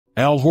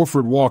Al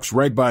Horford walks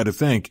right by to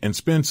thank and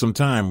spend some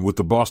time with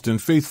the Boston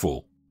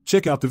faithful.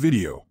 Check out the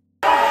video.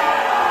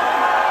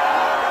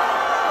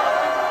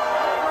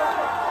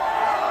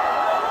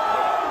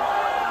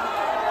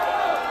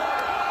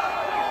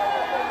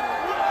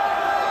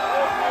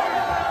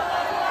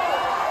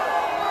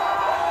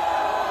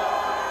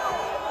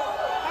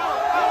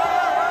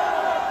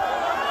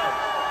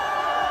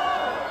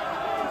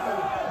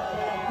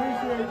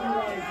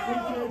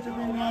 Appreciate you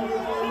being out here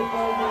for your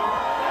program.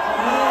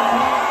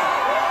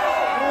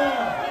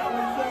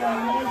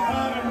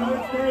 I know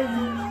it's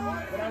crazy,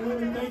 but I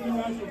really thank you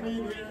guys for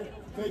being here,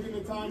 taking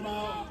the time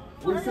out.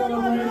 We're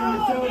celebrating.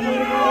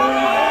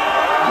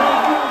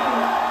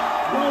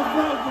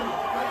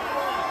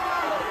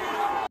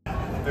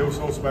 It was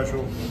so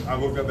special. I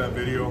looked at that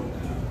video.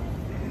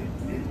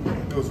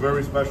 It was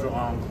very special.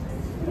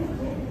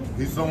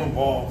 He's so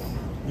involved,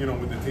 you know,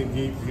 with the team.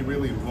 He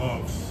really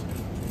loves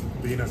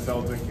being a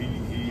Celtic.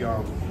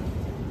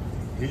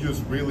 He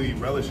just really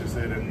relishes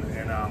it,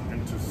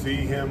 and to see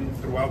him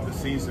throughout the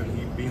season,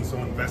 he being so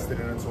invested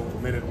in it, so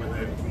committed with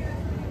it.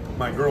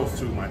 My girls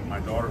too, my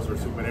daughters are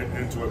super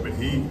into it, but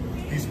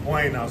he's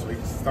playing now, so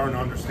he's starting to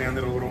understand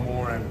it a little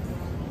more. And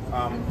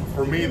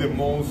for me, the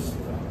most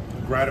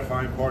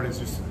gratifying part is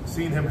just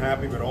seeing him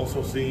happy, but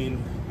also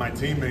seeing my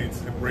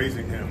teammates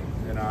embracing him.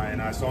 And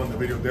I saw in the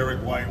video,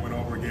 Derek White went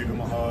over, gave him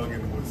a hug,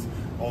 and was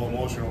all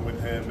emotional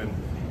with him. And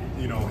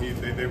you know,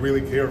 they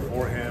really care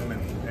for him,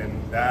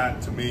 and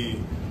that to me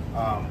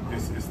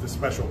is the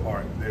special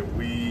part, that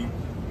we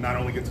not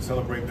only get to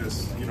celebrate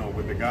this, you know,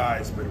 with the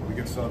guys, but we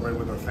get to celebrate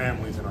with our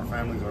families, and our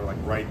families are like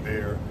right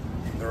there.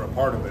 They're a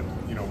part of it.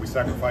 You know, we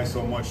sacrifice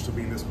so much to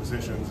be in these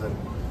positions, and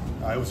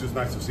it was just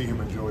nice to see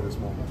him enjoy this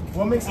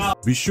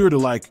moment. Be sure to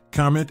like,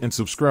 comment, and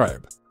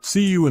subscribe.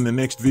 See you in the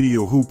next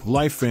video, Hoop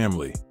Life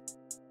family.